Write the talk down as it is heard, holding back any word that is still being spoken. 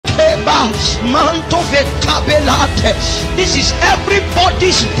This is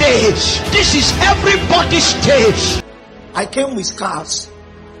everybody's day. This is everybody's day. I came with scars.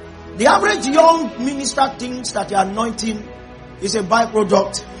 The average young minister thinks that the anointing is a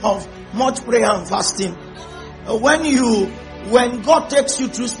byproduct of much prayer and fasting. When God takes you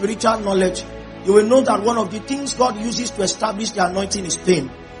through spiritual knowledge, you will know that one of the things God uses to establish the anointing is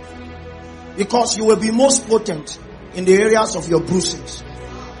pain. Because you will be most potent in the areas of your bruisings.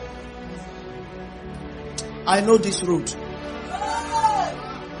 I know this route.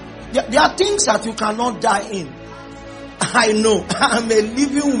 There are things that you cannot die in. I know. I'm a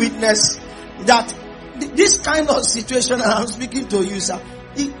living witness that this kind of situation I'm speaking to you, sir,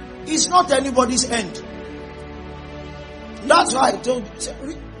 it's not anybody's end. That's why I told you, say,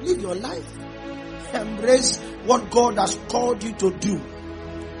 live your life. Embrace what God has called you to do.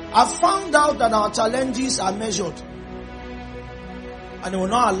 I found out that our challenges are measured. And they will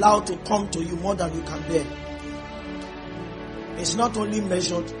not allow to come to you more than you can bear. It's not only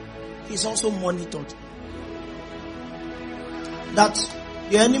measured, it's also monitored. That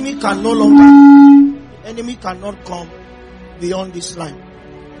the enemy can no longer, the enemy cannot come beyond this line.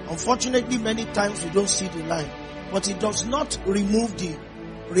 Unfortunately, many times we don't see the line. But it does not remove the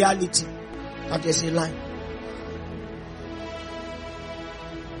reality that there's a line.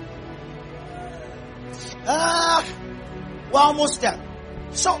 We're almost there.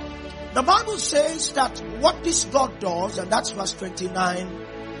 So, the Bible says that what this God does, and that's verse 29,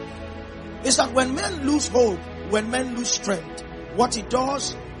 is that when men lose hope, when men lose strength, what he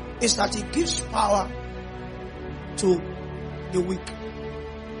does is that he gives power to the weak.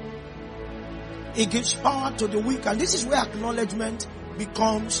 He gives power to the weak, and this is where acknowledgement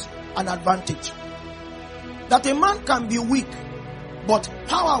becomes an advantage. That a man can be weak, but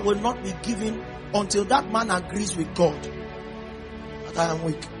power will not be given until that man agrees with God that I am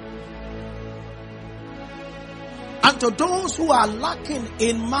weak. And to those who are lacking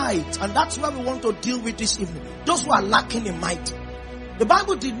in might, and that's where we want to deal with this evening, those who are lacking in might, the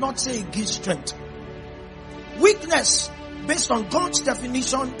Bible did not say it gives strength. Weakness, based on God's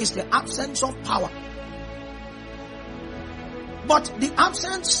definition, is the absence of power. But the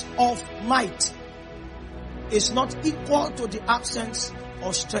absence of might is not equal to the absence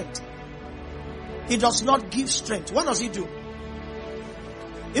of strength. He does not give strength. What does he do?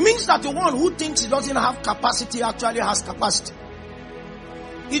 It means that the one who thinks he doesn't have capacity actually has capacity.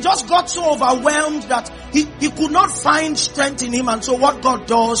 He just got so overwhelmed that he could not find strength in him, and so what God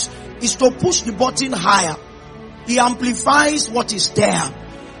does is to push the button higher. He amplifies what is there.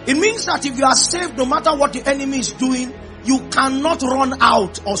 It means that if you are saved, no matter what the enemy is doing, you cannot run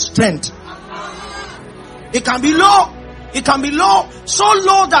out of strength. It can be low. It can be low, so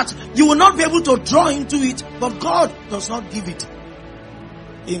low that you will not be able to draw into it, but God does not give it.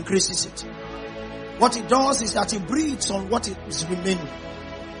 He increases it. What he does is that he breathes on what is remaining.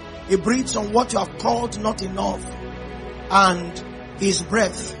 He breathes on what you have called not enough, and his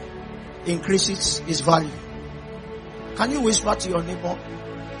breath increases his value. Can you whisper to your neighbor,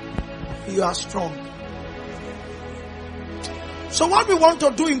 you are strong? So what we want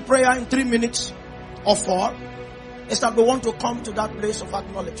to do in prayer in 3 minutes or 4 is that we want to come to that place of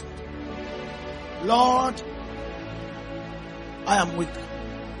acknowledgement. Lord, I am weak.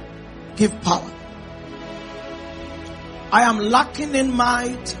 Give power. I am lacking in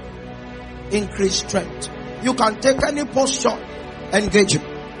might. Increase strength. You can take any posture. Engage him.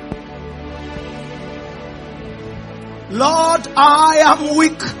 Lord, I am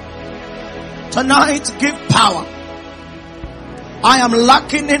weak. Tonight, give power. I am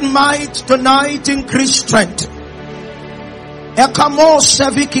lacking in might. Tonight, increase strength. Ekamo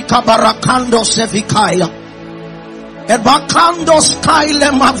seviki kabarakando sevikaya. Ebakando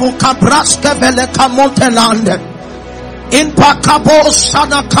skyle mavuka braske vele kamontelande. In pakabo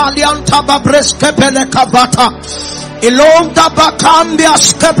sana kalianta babreske vele kavata. Ilonda bakambia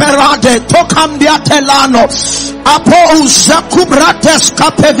skeperade tokambia telano. Apo uzakubrates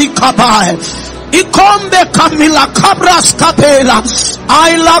kapevikabae. Ikombe kamila kabras kapela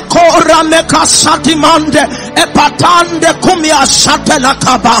aila kora meka satimande epatande kumia satela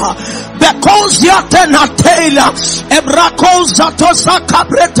kaba because yatena tela ebrakoza tosa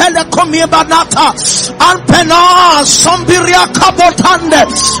kabretele kumia banata alpena sombiria kabotande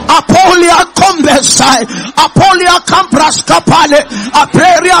apolia kombesai apolia kampras kapale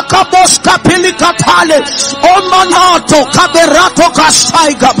apreria kabos kapili katale omanato kaberato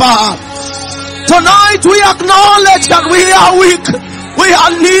kasai gaba. Tonight we acknowledge that we are weak. We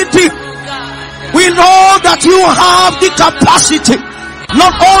are needy. We know that you have the capacity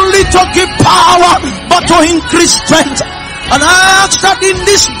not only to give power but to increase strength. And I ask that in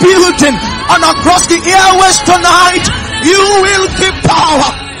this building and across the airways tonight, you will keep